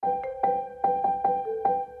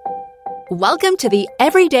Welcome to the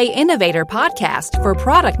Everyday Innovator podcast for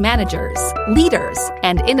product managers, leaders,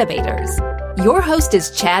 and innovators. Your host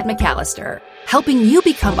is Chad McAllister, helping you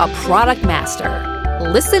become a product master.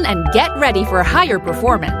 Listen and get ready for higher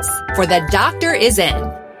performance, for the doctor is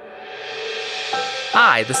in.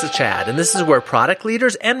 Hi, this is Chad, and this is where product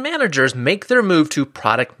leaders and managers make their move to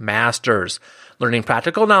product masters, learning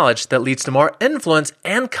practical knowledge that leads to more influence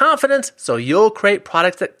and confidence so you'll create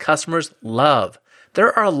products that customers love.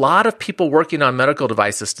 There are a lot of people working on medical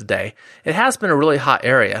devices today. It has been a really hot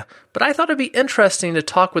area, but I thought it'd be interesting to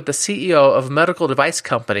talk with the CEO of a medical device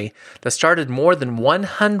company that started more than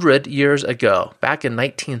 100 years ago, back in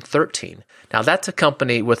 1913. Now, that's a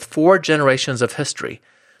company with 4 generations of history.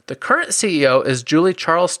 The current CEO is Julie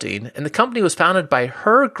Charlstein, and the company was founded by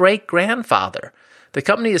her great-grandfather. The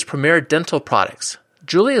company is Premier Dental Products.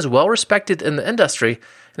 Julie is well respected in the industry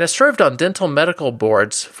and has served on dental medical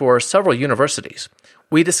boards for several universities.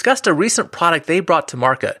 We discussed a recent product they brought to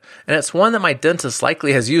market, and it's one that my dentist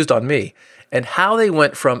likely has used on me, and how they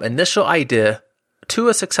went from initial idea to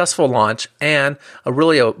a successful launch and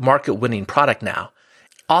a market-winning product now.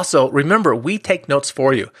 Also, remember, we take notes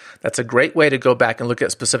for you. That's a great way to go back and look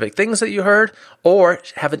at specific things that you heard, or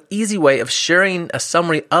have an easy way of sharing a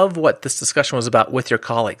summary of what this discussion was about with your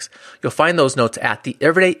colleagues. You'll find those notes at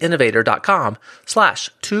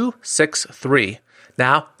theeverydayinnovator.com/263.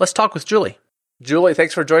 Now, let's talk with Julie. Julie,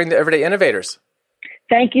 thanks for joining the Everyday Innovators.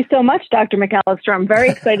 Thank you so much, Dr. McAllister. I'm very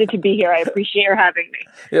excited to be here. I appreciate your having me.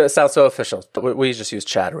 Yeah, it sounds so official. We just use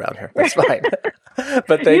Chad around here. That's fine.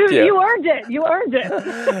 But thank you. You earned it. You earned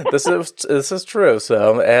it. This is true.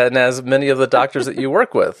 So, and as many of the doctors that you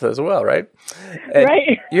work with as well, right? And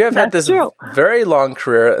right. You have had this true. very long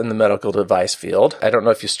career in the medical device field. I don't know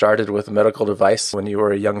if you started with a medical device when you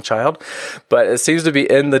were a young child, but it seems to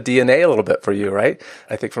be in the DNA a little bit for you, right?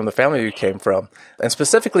 I think from the family you came from, and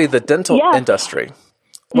specifically the dental industry.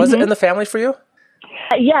 Was it in the family for you?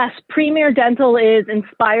 Yes. Premier Dental is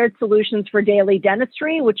inspired solutions for daily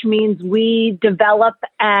dentistry, which means we develop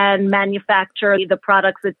and manufacture the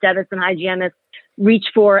products that dentists and hygienists reach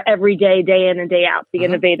for every day, day in and day out, the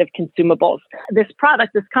innovative consumables. This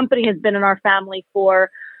company has been in our family for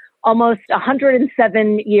almost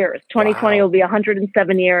 107 years. 2020 will be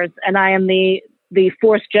 107 years, and I am the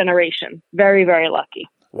 4th generation. Very, very lucky.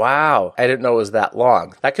 Wow. I didn't know it was that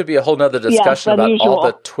long. That could be a whole nother discussion about all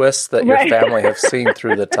the twists that your family have seen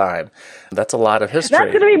through the time. That's a lot of history.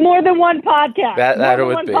 That's going to be more than one podcast. That it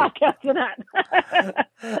would be. Podcast for that.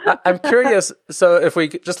 I'm curious. So if we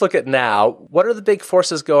just look at now, what are the big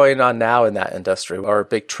forces going on now in that industry, or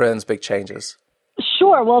big trends, big changes?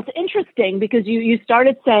 Sure. Well, it's interesting because you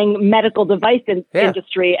started saying medical device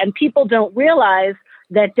industry, and people don't realize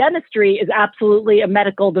that dentistry is absolutely a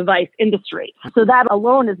medical device industry. So that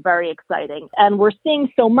alone is very exciting. And we're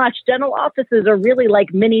seeing so much. Dental offices are really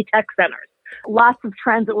like mini tech centers. Lots of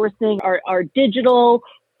trends that we're seeing are digital,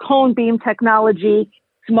 cone beam technology,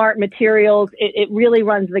 smart materials. It really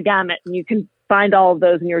runs the gamut. And you can find all of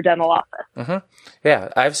those in your dental office. Yeah,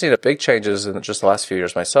 I've seen big changes in just the last few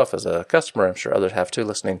years myself as a customer. I'm sure others have too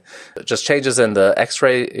listening. Just changes in the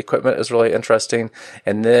x-ray equipment is really interesting.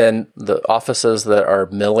 And then the offices that are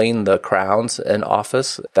milling the crowns in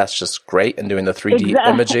office, that's just great. And doing the 3D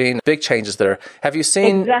imaging, big changes there. Have you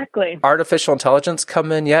seen artificial intelligence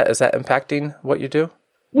come in yet? Is that impacting what you do?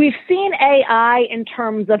 We've seen AI in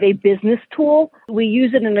terms of a business tool. We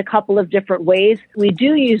use it in a couple of different ways. We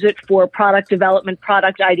do use it for product development,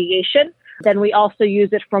 product ideation. Then we also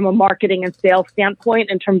use it from a marketing and sales standpoint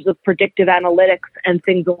in terms of predictive analytics and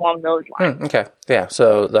things along those lines. Okay. Yeah.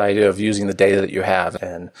 So the idea of using the data that you have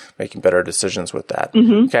and making better decisions with that.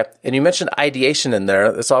 Okay. And you mentioned ideation in there.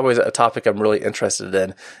 It's always a topic I'm really interested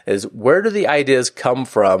in, is where do the ideas come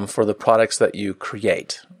from for the products that you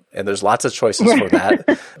create? And there's lots of choices for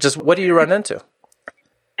that. Just what do you run into?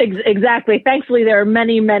 Exactly. Thankfully, there are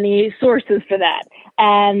many, many sources for that.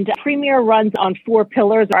 And Premier runs on 4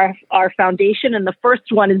 pillars, our foundation. And the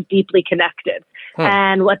first one is deeply connected.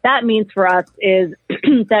 And what that means for us is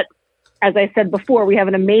that, as I said before, we have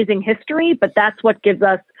an amazing history, but that's what gives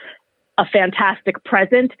us a fantastic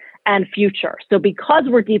present and future. So because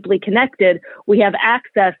we're deeply connected, we have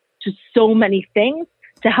access to so many things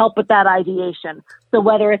to help with that ideation. So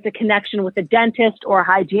whether it's a connection with a dentist or a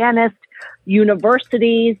hygienist,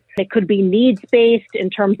 universities, it could be needs-based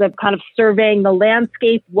in terms of kind of surveying the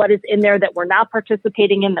landscape, what is in there that we're not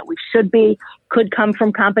participating in that we should be, could come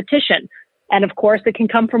from competition. And of course, it can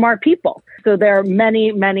come from our people. So there are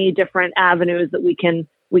many, many different avenues that we can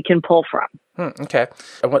we can pull from. Okay.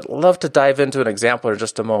 I would love to dive into an example in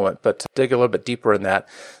just a moment, but to dig a little bit deeper in that.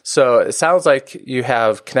 So it sounds like you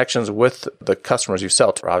have connections with the customers you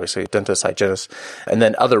sell to, obviously, dentists, hygienists, and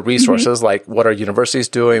then other resources like what are universities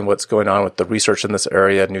doing, what's going on with the research in this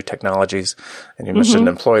area, new technologies, and you mentioned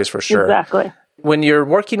employees for sure. Exactly. When you're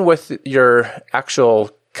working with your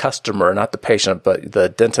actual customer, not the patient, but the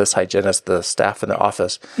dentist, hygienist, the staff in the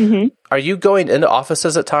office, are you going into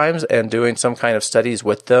offices at times and doing some kind of studies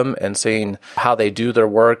with them and seeing how they do their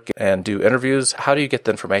work and do interviews? How do you get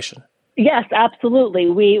the information? Yes, absolutely.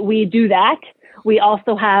 We do that. We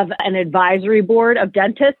also have an advisory board of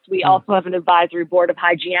dentists. We also have an advisory board of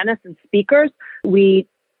hygienists and speakers. We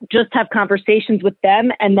just have conversations with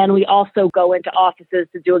them. And then we also go into offices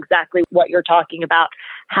to do exactly what you're talking about.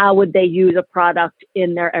 How would they use a product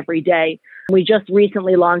in their everyday? We just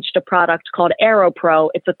recently launched a product called AeroPro.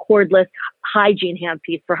 It's a cordless hygiene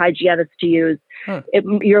handpiece for hygienists to use.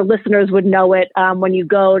 Your listeners would know it when you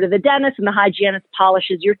go to the dentist and the hygienist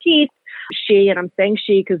polishes your teeth. She, and I'm saying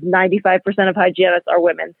she because 95% of hygienists are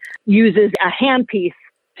women, uses a handpiece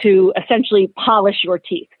to essentially polish your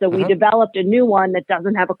teeth. So we developed a new one that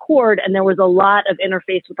doesn't have a cord, and there was a lot of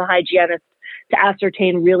interface with the hygienist to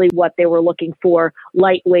ascertain really what they were looking for,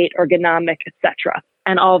 lightweight, ergonomic, etc.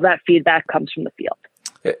 And all of that feedback comes from the field.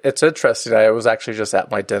 It's interesting. I was actually just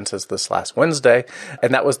at my dentist this last Wednesday,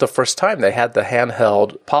 and that was the first time they had the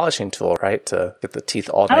handheld polishing tool, right, to get the teeth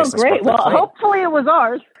all nice and sparkly great. Well, clean. Hopefully it was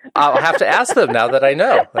ours. I'll have to ask them now that I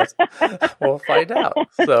know. We'll find out.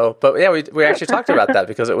 So, but yeah, we actually talked about that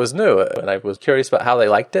because it was new, and I was curious about how they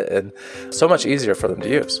liked it, and so much easier for them to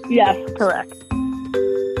use. Yes, correct.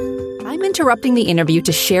 I'm interrupting the interview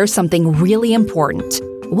to share something really important.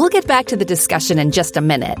 We'll get back to the discussion in just a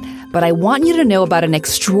minute, but I want you to know about an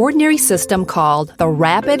extraordinary system called the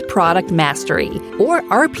Rapid Product Mastery, or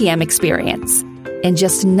RPM experience. In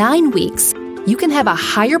just 9 weeks, you can have a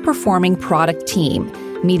higher performing product team,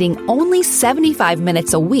 meeting only 75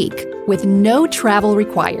 minutes a week with no travel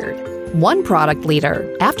required. One product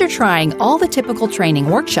leader, after trying all the typical training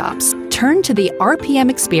workshops, turned to the RPM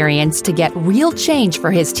experience to get real change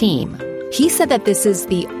for his team. He said that this is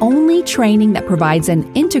the only training that provides an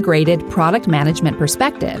integrated product management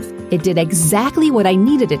perspective. It did exactly what I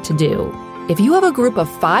needed it to do. If you have a group of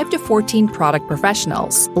 5 to 14 product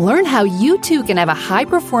professionals, learn how you too can have a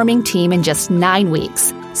high-performing team in just 9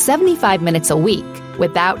 weeks, 75 minutes a week,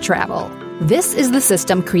 without travel. This is the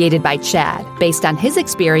system created by Chad, based on his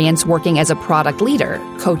experience working as a product leader,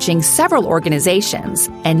 coaching several organizations,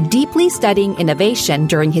 and deeply studying innovation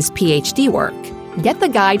during his PhD work. Get the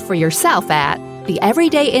guide for yourself at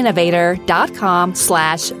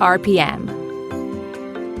theeverydayinnovator.com/RPM.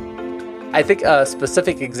 I think a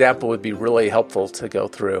specific example would be really helpful to go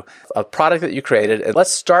through. A product that you created, and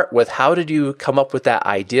let's start with how did you come up with that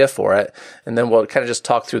idea for it, and then we'll kind of just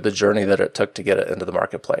talk through the journey that it took to get it into the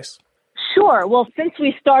marketplace. Sure. Well, since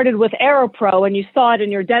we started with AeroPro and you saw it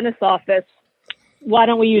in your dentist's office, why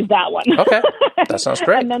don't we use that one? Okay. That sounds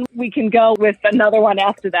great. And then we can go with another one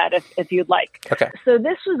after that if you'd like. Okay. So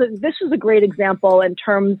this was a great example in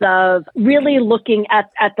terms of really looking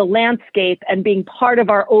at the landscape and being part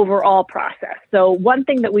of our overall process. So one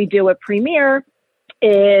thing that we do at Premier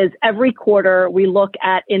is every quarter we look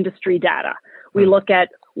at industry data. We look at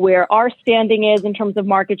where our standing is in terms of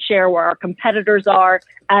market share, where our competitors are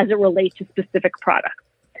as it relates to specific products.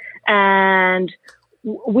 And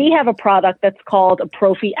we have a product that's called a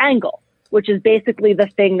Profi Angle, which is basically the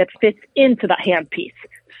thing that fits into the handpiece.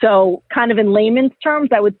 So kind of in layman's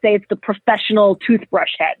terms, I would say it's the professional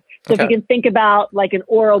toothbrush head. So if you can think about like an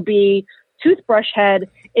Oral-B toothbrush head,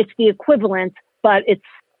 it's the equivalent, but it's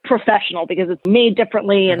professional because it's made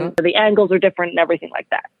differently and the angles are different and everything like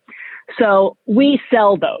that. So we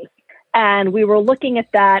sell those. And we were looking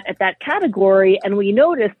at that category, and we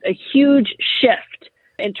noticed a huge shift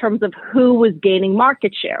in terms of who was gaining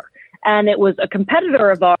market share. And it was a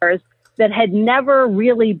competitor of ours that had never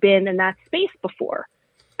really been in that space before.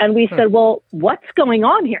 And we said, well, what's going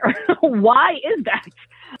on here? Why is that?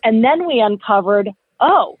 And then we uncovered,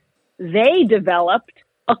 they developed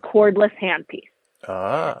a cordless handpiece.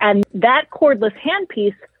 And that cordless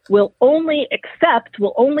handpiece will only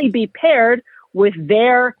be paired with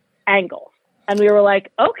their angles. And we were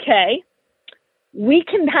like, okay, we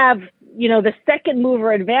can have, the second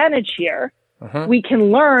mover advantage here. We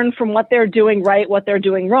can learn from what they're doing right, what they're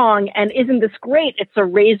doing wrong. And isn't this great? It's a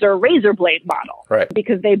razor blade model, right?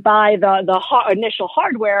 Because they buy the initial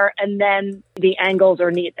hardware and then the angles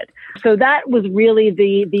are needed. So that was really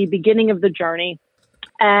the beginning of the journey.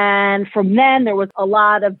 And from then there was a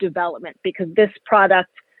lot of development because this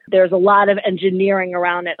product, there's a lot of engineering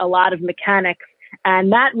around it, a lot of mechanics.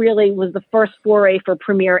 And that really was the first foray for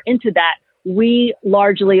Premier into that. We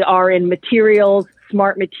largely are in materials,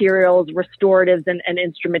 smart materials, restoratives, and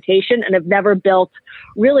instrumentation, and have never built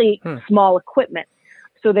really small equipment.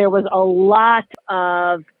 So there was a lot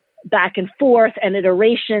of back and forth and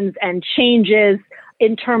iterations and changes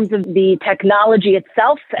in terms of the technology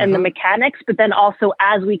itself and the mechanics, but then also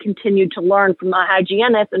as we continued to learn from the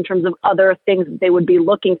hygienists in terms of other things that they would be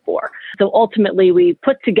looking for. So ultimately, we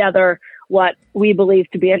put together what we believe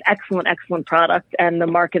to be an excellent product, and the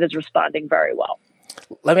market is responding very well.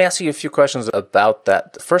 Let me ask you a few questions about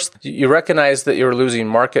that. First, you recognize that you were losing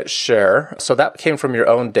market share. So that came from your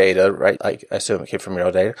own data, right? I assume it came from your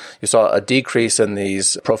own data. You saw a decrease in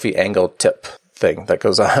these Profi angle tip thing that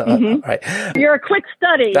goes on, right? You're a quick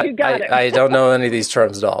study. You got it. I don't know any of these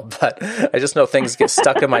terms at all, but I just know things get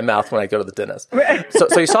stuck in my mouth when I go to the dentist.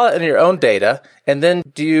 So you saw it in your own data, and then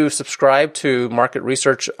do you subscribe to market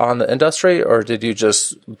research on the industry, or did you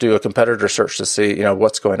just do a competitor search to see,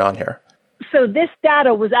 what's going on here? So this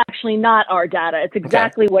data was actually not our data. It's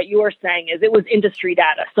exactly what you're saying is it was industry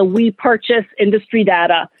data. So we purchase industry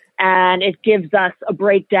data, and it gives us a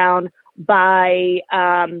breakdown by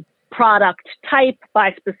product type,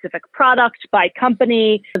 by specific product, by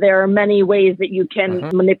company. There are many ways that you can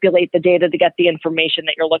manipulate the data to get the information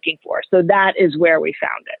that you're looking for. So that is where we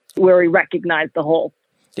found it, where we recognized the whole.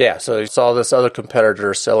 Yeah, so you saw this other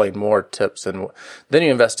competitor selling more tips, and then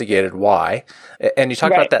you investigated why. And you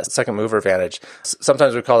talked about that second mover advantage.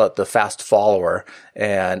 Sometimes we call that the fast follower.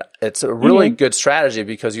 And it's a really good strategy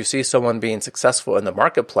because you see someone being successful in the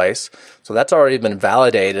marketplace. So that's already been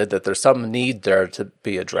validated that there's some need there to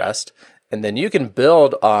be addressed. And then you can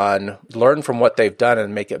build on, learn from what they've done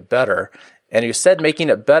and make it better. And you said making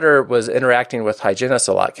it better was interacting with hygienists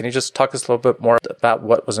a lot. Can you just talk us a little bit more about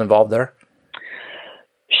what was involved there?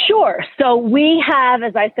 Sure. So we have,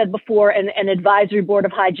 as I said before, an advisory board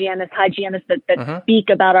of hygienists that speak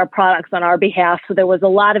about our products on our behalf. So there was a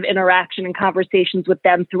lot of interaction and conversations with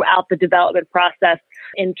them throughout the development process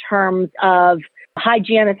in terms of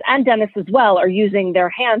hygienists and dentists as well are using their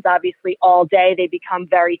hands, obviously, all day. They become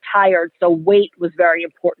very tired. So weight was very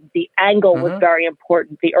important. The angle was very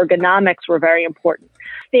important. The ergonomics were very important.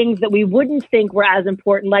 Things that we wouldn't think were as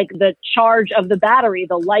important, like the charge of the battery,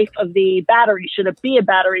 the life of the battery. Should it be a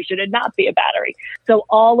battery? Should it not be a battery? So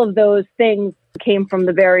all of those things came from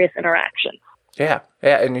the various interactions. Yeah,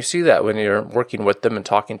 and you see that when you're working with them and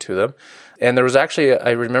talking to them. And there was actually,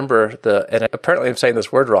 I remember and apparently I'm saying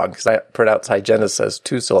this word wrong because I pronounce hygienist as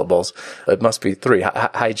 2 syllables. It must be 3,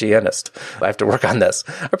 hygienist. I have to work on this.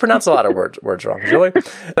 I pronounce a lot of words wrong. Really?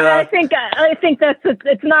 I think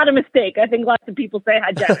it's not a mistake. I think lots of people say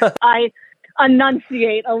hygienist. I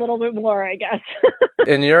enunciate a little bit more, I guess.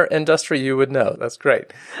 In your industry, you would know. That's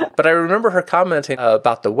great. But I remember her commenting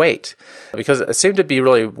about the weight because it seemed to be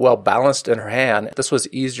really well balanced in her hand. This was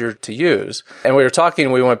easier to use. And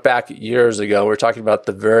we went back years ago. We were talking about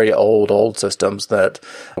the very old systems that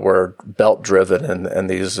were belt driven and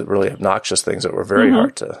these really obnoxious things that were very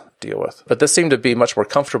hard to deal with. But this seemed to be much more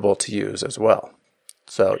comfortable to use as well.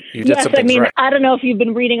 So you did some things right. I don't know if you've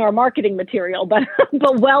been reading our marketing material, but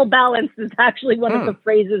well balanced is actually one of the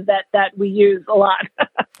phrases that we use a lot.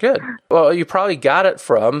 Good. Well, you probably got it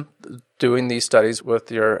from doing these studies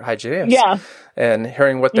with your hygienists and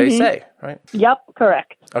hearing what they say, right? Yep,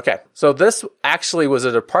 correct. Okay. So this actually was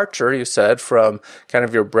a departure, you said, from kind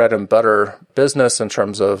of your bread and butter business in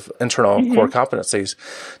terms of internal core competencies,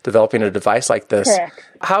 developing a device like this. Correct.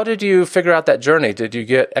 How did you figure out that journey? Did you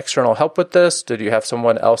get external help with this? Did you have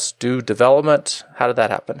someone else do development? How did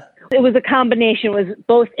that happen? It was a combination. It was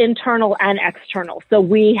both internal and external. So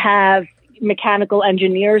we have mechanical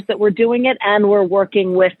engineers that were doing it, and we're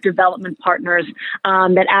working with development partners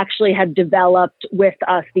that actually had developed with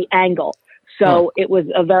us the angle. So it was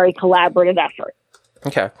a very collaborative effort.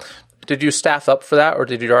 Okay. Did you staff up for that, or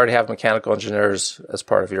did you already have mechanical engineers as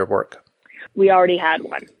part of your work? We already had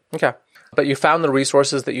one. Okay. But you found the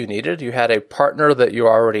resources that you needed. You had a partner that you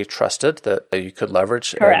already trusted that you could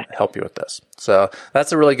leverage and help you with this. So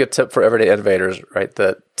that's a really good tip for everyday innovators, right?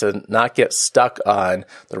 That to not get stuck on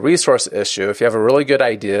the resource issue. If you have a really good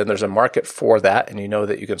idea and there's a market for that and you know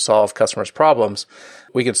that you can solve customers' problems,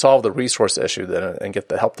 we can solve the resource issue then and get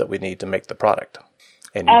the help that we need to make the product.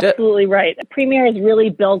 And you Absolutely right. Premier has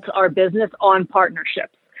really built our business on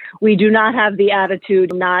partnerships. We do not have the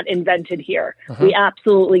attitude not invented here. We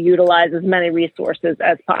absolutely utilize as many resources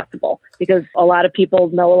as possible because a lot of people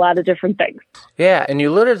know a lot of different things. Yeah, and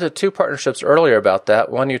you alluded to 2 partnerships earlier about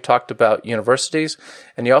that. One, you talked about universities,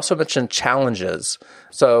 and you also mentioned challenges.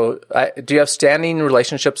 So do you have standing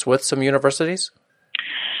relationships with some universities?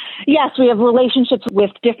 Yes, we have relationships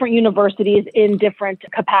with different universities in different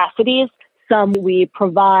capacities. Some we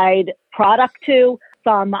provide product to,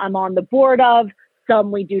 some I'm on the board of,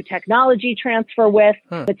 some we do technology transfer with.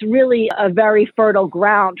 It's really a very fertile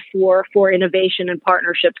ground for innovation and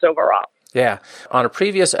partnerships overall. Yeah. On a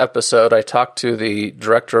previous episode, I talked to the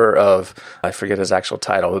director of, I forget his actual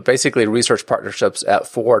title, but basically research partnerships at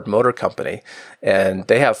Ford Motor Company. And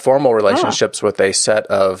they have formal relationships with a set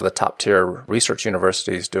of the top tier research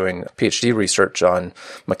universities doing PhD research on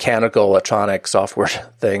mechanical, electronic, software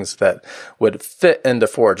things that would fit into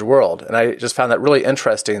Ford's world. And I just found that really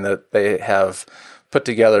interesting that they have put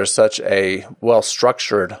together such a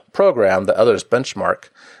well-structured program that others benchmark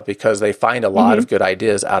because they find a lot of good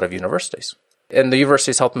ideas out of universities. And the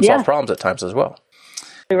universities help them solve problems at times as well.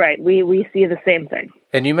 Right. We see the same thing.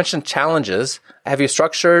 And you mentioned challenges. Have you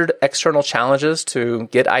structured external challenges to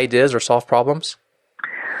get ideas or solve problems?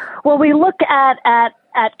 Well, we look at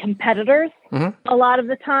competitors a lot of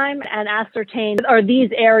the time and ascertain, are these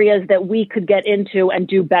areas that we could get into and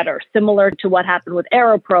do better, similar to what happened with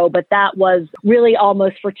AeroPro, but that was really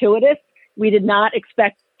almost fortuitous. We did not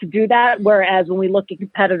expect to do that, whereas when we look at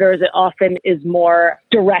competitors, it often is more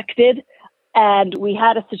directed. And we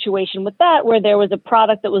had a situation with that where there was a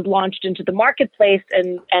product that was launched into the marketplace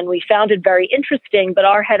and we found it very interesting, but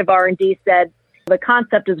our head of R&D said, the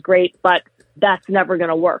concept is great, but that's never going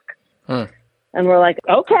to work. And we're like,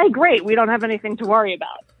 okay, great. We don't have anything to worry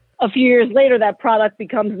about. A few years later, that product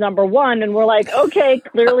becomes number one. And we're like, okay,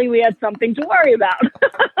 clearly we had something to worry about.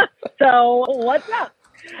 So what's up?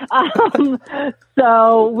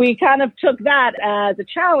 So we kind of took that as a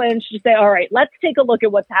challenge to say, all right, let's take a look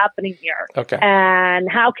at what's happening here. Okay. And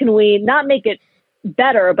how can we not make it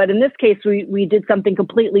better? But in this case, we did something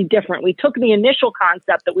completely different. We took the initial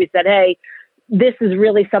concept that we said, hey, this is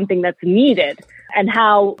really something that's needed, and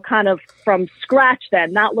how kind of from scratch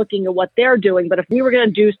then, not looking at what they're doing, but if we were going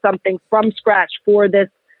to do something from scratch for this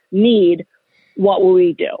need, what will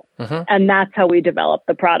we do? And that's how we developed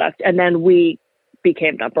the product. And then we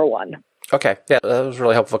became number one. Okay. Yeah, that was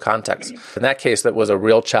really helpful context. In that case, that was a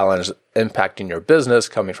real challenge impacting your business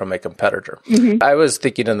coming from a competitor. I was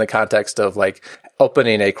thinking in the context of like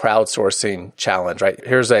opening a crowdsourcing challenge, right?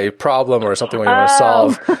 Here's a problem or something we want to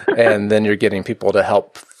solve, and then you're getting people to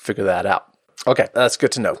help figure that out. Okay, that's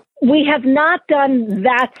good to know. We have not done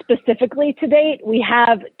that specifically to date. We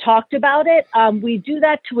have talked about it. We do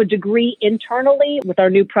that to a degree internally with our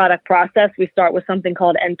new product process. We start with something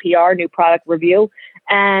called NPR, New Product Review.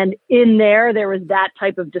 And in there was that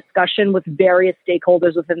type of discussion with various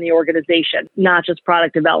stakeholders within the organization, not just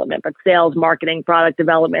product development, but sales, marketing, product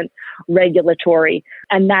development, regulatory.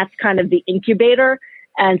 And that's kind of the incubator.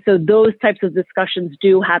 And so those types of discussions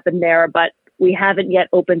do happen there, but we haven't yet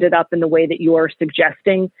opened it up in the way that you're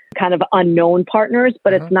suggesting, kind of unknown partners,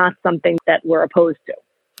 but it's not something that we're opposed to.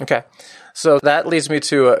 Okay. So that leads me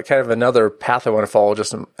to kind of another path I want to follow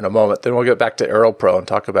just in a moment. Then we'll get back to AeroPro and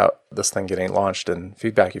talk about this thing getting launched and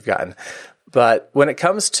feedback you've gotten. But when it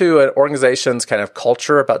comes to an organization's kind of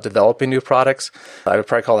culture about developing new products, I would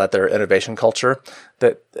probably call that their innovation culture,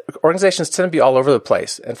 that organizations tend to be all over the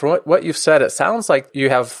place. And from what you've said, it sounds like you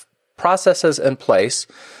have processes in place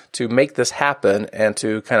to make this happen and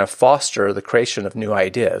to kind of foster the creation of new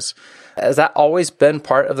ideas. Has that always been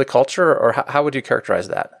part of the culture, or how would you characterize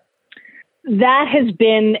that? That has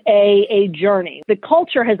been a journey. The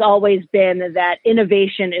culture has always been that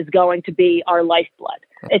innovation is going to be our lifeblood.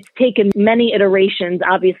 It's taken many iterations,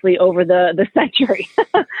 obviously, over the century.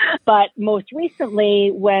 But most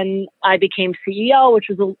recently, when I became CEO, which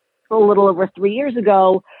was a little over 3 years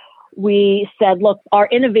ago, we said, look, our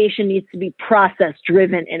innovation needs to be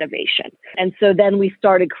process-driven innovation. And so then we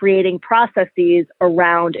started creating processes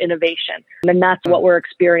around innovation. And that's what we're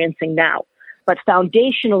experiencing now. But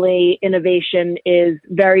foundationally, innovation is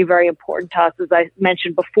very, very important to us. As I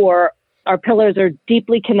mentioned before, our pillars are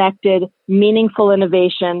deeply connected, meaningful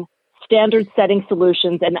innovation, standard-setting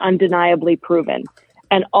solutions, and undeniably proven.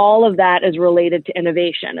 And all of that is related to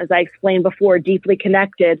innovation. As I explained before, deeply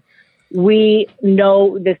connected, we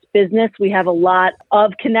know this business. We have a lot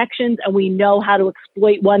of connections, and we know how to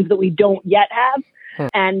exploit ones that we don't yet have.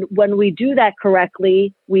 And when we do that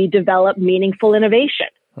correctly, we develop meaningful innovation.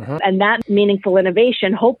 And that meaningful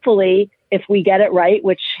innovation, hopefully, if we get it right,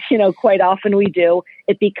 which, quite often we do,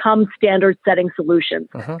 it becomes standard setting solutions.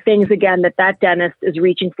 Things, again, that dentist is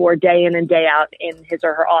reaching for day in and day out in his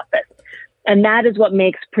or her office. And that is what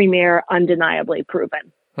makes Premier undeniably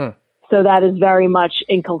proven. So that is very much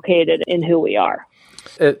inculcated in who we are.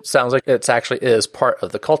 It sounds like it actually is part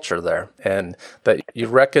of the culture there, and that you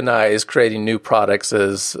recognize creating new products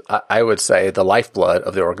is, I would say, the lifeblood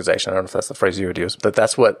of the organization. I don't know if that's the phrase you would use, but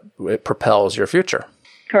that's what it propels your future.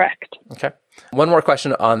 Correct. Okay. One more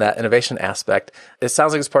question on that innovation aspect. It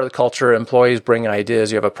sounds like it's part of the culture. Employees bring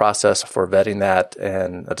ideas. You have a process for vetting that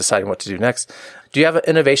and deciding what to do next. Do you have an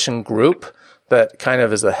innovation group that kind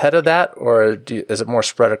of is the head of that, or is it more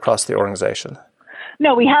spread across the organization?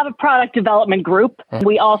 No, we have a product development group.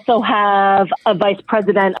 We also have a vice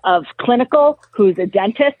president of clinical who's a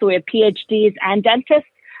dentist. So we have PhDs and dentists,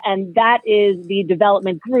 and that is the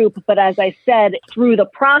development group. But as I said, through the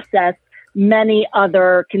process, many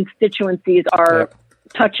other constituencies are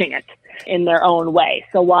touching it in their own way.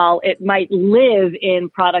 So while it might live in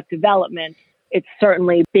product development, it's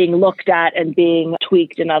certainly being looked at and being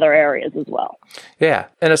tweaked in other areas as well. Yeah.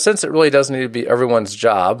 In a sense, it really does need to be everyone's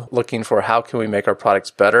job, looking for how can we make our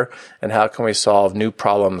products better and how can we solve new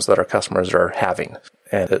problems that our customers are having.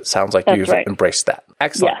 And it sounds like you've embraced that.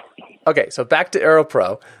 Excellent. Yes. Okay, so back to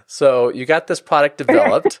AeroPro. So you got this product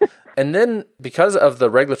developed, and then because of the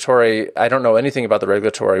regulatory, I don't know anything about the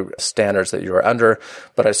regulatory standards that you are under,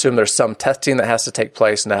 but I assume there's some testing that has to take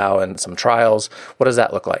place now and some trials. What does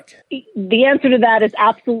that look like? The answer to that is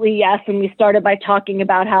absolutely yes. And we started by talking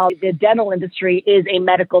about how the dental industry is a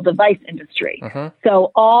medical device industry.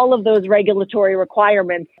 So all of those regulatory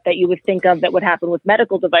requirements that you would think of that would happen with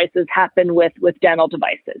medical devices happen with dental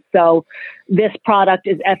devices. So this product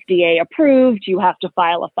is FDA approved. You have to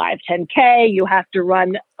file a 510K. You have to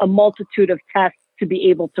run a multitude of tests to be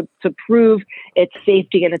able to prove its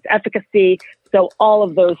safety and its efficacy. So all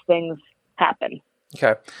of those things happen.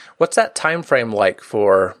 Okay. What's that time frame like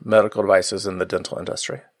for medical devices in the dental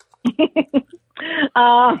industry?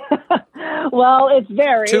 Well, it's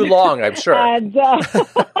varied. Too long, I'm sure. And,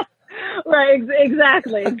 right,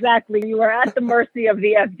 exactly. You are at the mercy of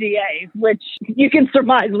the FDA, which you can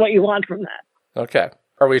surmise what you want from that. Okay.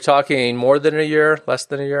 Are we talking more than a year, less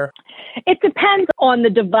than a year? It depends on the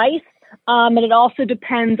device, and it also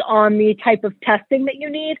depends on the type of testing that you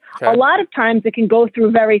need. Okay. A lot of times it can go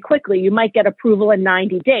through very quickly. You might get approval in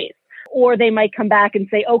 90 days. Or they might come back and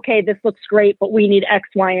say, okay, this looks great, but we need X,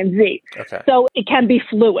 Y, and Z. Okay. So it can be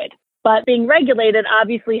fluid. But being regulated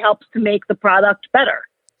obviously helps to make the product better.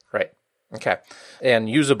 Right. Okay. And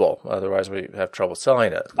usable. Otherwise, we have trouble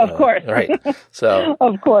selling it. Of course. Right. So.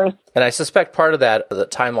 Of course. And I suspect part of that, the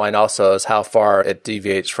timeline also, is how far it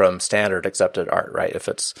deviates from standard accepted art, right? If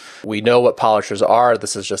it's, we know what polishers are,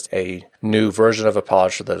 this is just a new version of a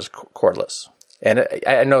polisher that is cordless. And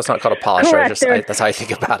I know it's not called a polisher. That's how I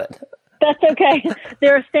think about it. That's okay.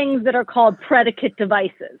 There are things that are called predicate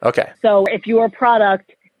devices. Okay. So if your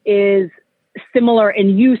product is similar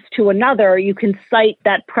in use to another, you can cite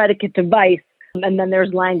that predicate device, and then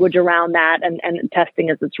there's language around that and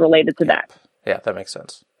testing as it's related to that. Yeah, that makes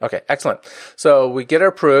sense. Okay, excellent. So we get it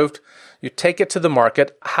approved. You take it to the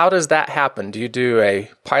market. How does that happen? Do you do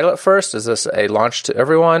a pilot first? Is this a launch to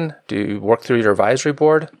everyone? Do you work through your advisory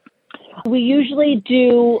board? We usually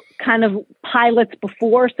do kind of pilots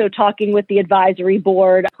before, so talking with the advisory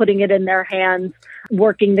board, putting it in their hands,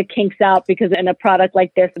 working the kinks out, because in a product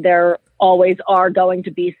like this, there always are going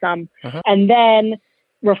to be some. And then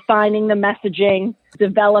refining the messaging,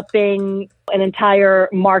 developing an entire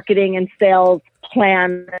marketing and sales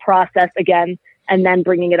plan process again, and then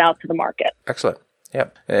bringing it out to the market. Excellent.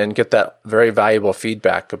 Yep. And get that very valuable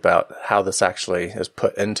feedback about how this actually is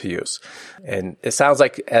put into use. And it sounds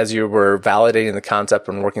like as you were validating the concept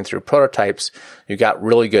and working through prototypes, you got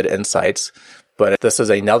really good insights. But this is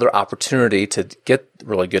another opportunity to get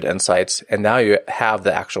really good insights. And now you have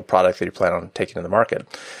the actual product that you plan on taking to the market.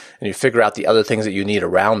 And you figure out the other things that you need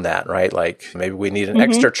around that, right? Like maybe we need an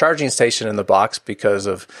extra charging station in the box because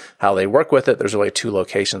of how they work with it. There's really 2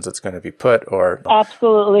 locations that's going to be put, or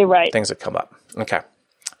absolutely right. Things that come up. Okay.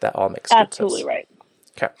 That all makes sense. Absolutely right.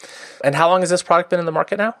 Okay. And how long has this product been in the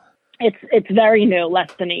market now? It's very new, less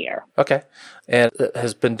than a year. Okay. And it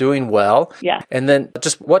has been doing well. Yeah. And then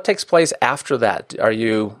just what takes place after that? Are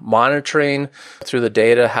you monitoring through the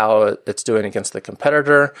data how it's doing against the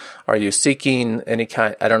competitor? Are you seeking any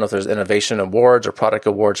kind, I don't know if there's innovation awards or product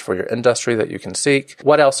awards for your industry that you can seek.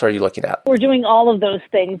 What else are you looking at? We're doing all of those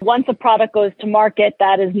things. Once a product goes to market,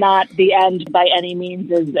 that is not the end by any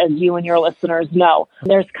means, as you and your listeners know.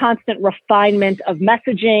 There's constant refinement of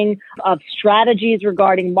messaging, of strategies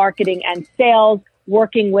regarding marketing and sales,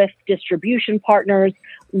 working with distribution partners,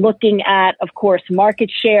 looking at, of course, market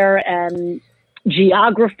share and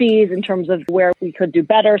geographies in terms of where we could do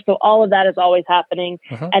better. So all of that is always happening.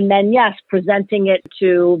 And then, yes, presenting it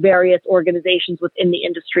to various organizations within the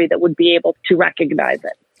industry that would be able to recognize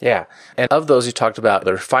it. Yeah. And of those you talked about,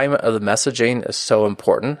 the refinement of the messaging is so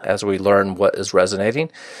important as we learn what is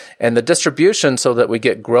resonating. And the distribution so that we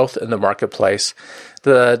get growth in the marketplace.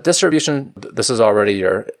 The distribution, this is already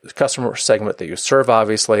your customer segment that you serve,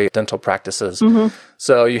 obviously, dental practices. Mm-hmm.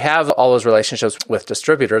 So you have all those relationships with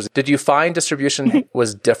distributors. Did you find distribution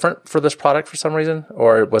was different for this product for some reason?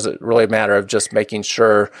 Or was it really a matter of just making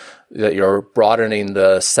sure that you're broadening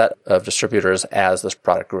the set of distributors as this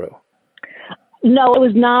product grew? No, it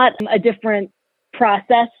was not a different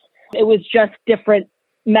process. It was just different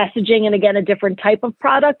messaging and, again, a different type of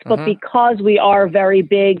product. But because we are very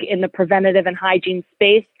big in the preventative and hygiene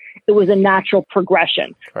space, it was a natural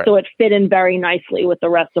progression. Right. So it fit in very nicely with the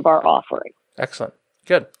rest of our offering. Excellent.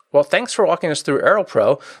 Good. Well, thanks for walking us through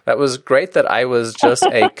AeroPro. That was great that I was just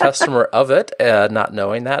a customer of it, not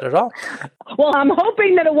knowing that at all. Well, I'm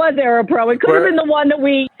hoping that it was AeroPro. It could have been the one that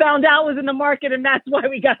we found out was in the market, and that's why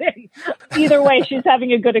we got in. Either way, she's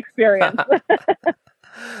having a good experience.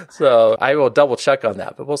 So I will double check on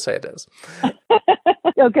that, but we'll say it is.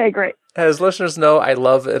 Okay, great. As listeners know, I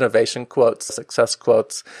love innovation quotes, success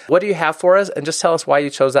quotes. What do you have for us? And just tell us why you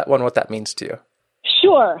chose that one, what that means to you.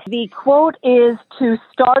 Sure. The quote is, to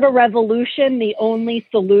start a revolution, the only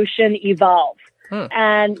solution evolve.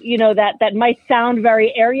 And, you know, that might sound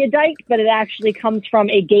very erudite, but it actually comes from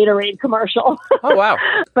a Gatorade commercial. Oh, wow.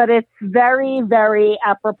 But it's very, very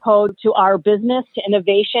apropos to our business, to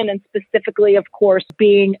innovation, and specifically, of course,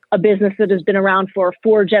 being a business that has been around for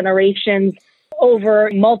 4 generations over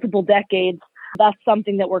multiple decades. That's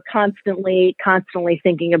something that we're constantly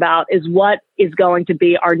thinking about, is what is going to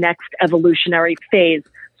be our next evolutionary phase,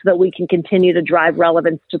 so that we can continue to drive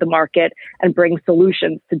relevance to the market and bring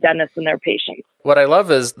solutions to dentists and their patients. What I love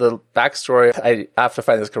is the backstory. I have to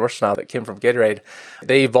find this commercial now that came from Gatorade.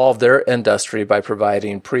 They evolved their industry by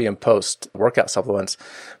providing pre and post workout supplements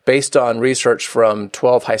based on research from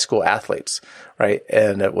 12 high school athletes, right?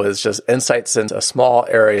 And it was just insights in a small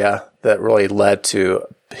area that really led to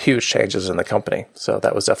huge changes in the company. So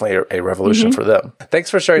that was definitely a revolution for them. Thanks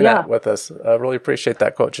for sharing that with us. I really appreciate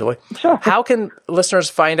that quote, Julie. Sure. How can listeners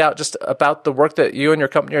find out just about the work that you and your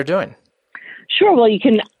company are doing? Sure. Well, you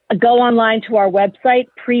can go online to our website,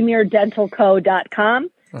 premierdentalco.com.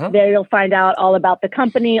 There you'll find out all about the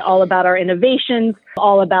company, all about our innovations,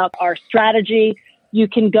 all about our strategy. You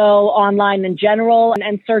can go online in general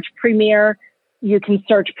and search Premier. You can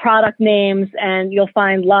search product names, and you'll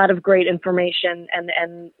find a lot of great information and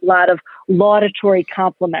a lot of laudatory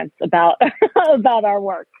compliments about about our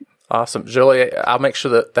work. Awesome. Julie, I'll make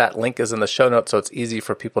sure that link is in the show notes so it's easy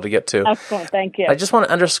for people to get to. Excellent. Thank you. I just want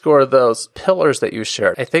to underscore those pillars that you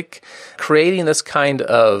shared. I think creating this kind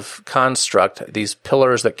of construct, these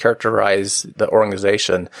pillars that characterize the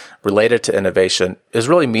organization related to innovation, is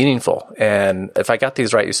really meaningful. And if I got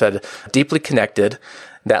these right, you said deeply connected.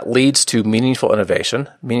 That leads to meaningful innovation.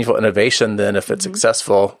 Meaningful innovation, then, if it's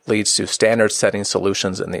successful, leads to standard-setting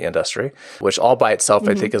solutions in the industry, which all by itself,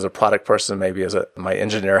 I think, as a product person, maybe as my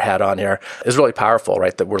engineer hat on here, is really powerful,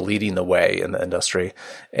 right? That we're leading the way in the industry.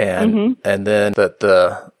 And then that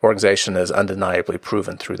the organization is undeniably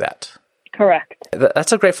proven through that. Correct.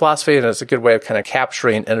 That's a great philosophy, and it's a good way of kind of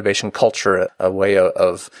capturing innovation culture, a way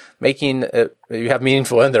of making it, you have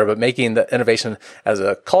meaningful in there, but making the innovation as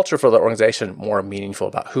a culture for the organization more meaningful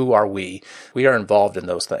about who are we. We are involved in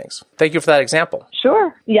those things. Thank you for that example.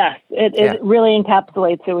 Sure. Yes. It really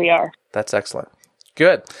encapsulates who we are. That's excellent.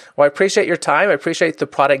 Good. Well, I appreciate your time. I appreciate the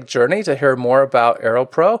product journey to hear more about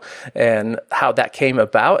AeroPro and how that came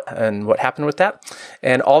about and what happened with that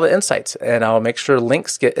and all the insights. And I'll make sure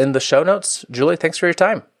links get in the show notes. Julie, thanks for your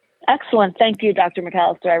time. Excellent. Thank you, Dr.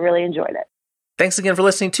 McAllister. I really enjoyed it. Thanks again for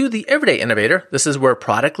listening to The Everyday Innovator. This is where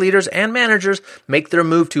product leaders and managers make their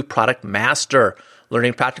move to product master,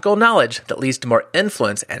 learning practical knowledge that leads to more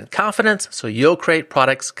influence and confidence so you'll create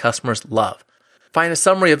products customers love. Find a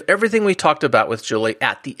summary of everything we talked about with Julie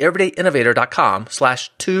at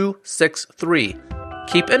theeverydayinnovator.com/263.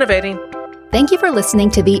 Keep innovating. Thank you for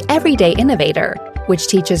listening to The Everyday Innovator, which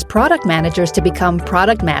teaches product managers to become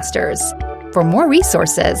product masters. For more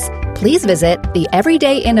resources, please visit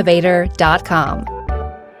theeverydayinnovator.com.